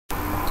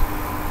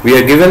We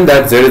are given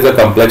that z is a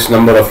complex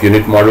number of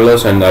unit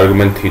modulus and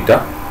argument theta,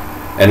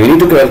 and we need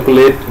to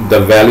calculate the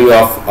value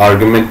of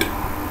argument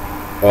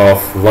of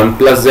 1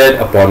 plus z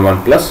upon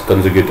 1 plus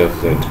consecutive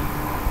z.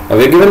 Now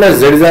we are given that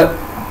z is a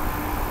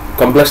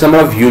complex number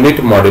of unit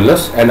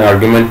modulus and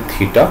argument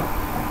theta,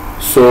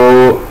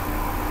 so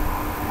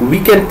we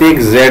can take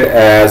z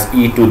as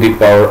e to the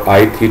power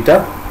I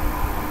theta,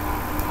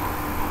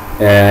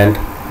 and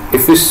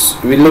if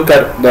we look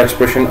at the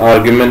expression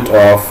argument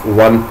of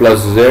 1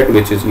 plus z,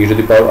 which is e to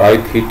the power I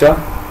theta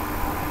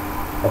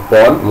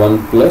upon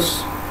 1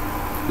 plus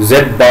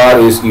z bar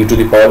is e to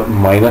the power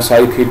minus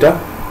I theta.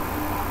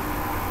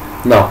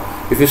 Now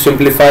if you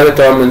simplify the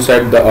term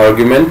inside the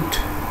argument,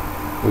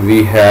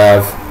 we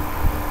have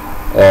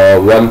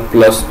 1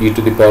 plus e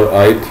to the power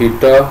I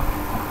theta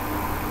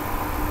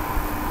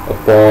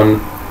upon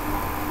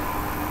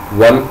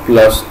 1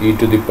 plus e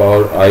to the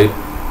power I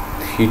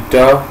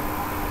theta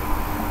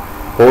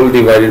whole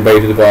divided by e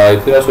to the power I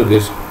theta. So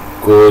this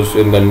goes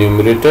in the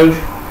numerator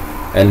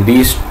and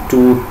these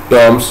two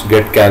terms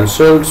get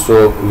cancelled,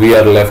 so we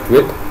are left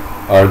with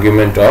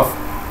argument of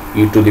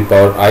e to the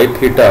power I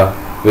theta,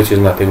 which is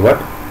nothing but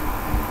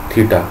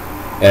theta,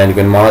 and you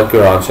can mark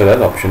your answer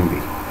as option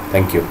B.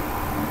 Thank you.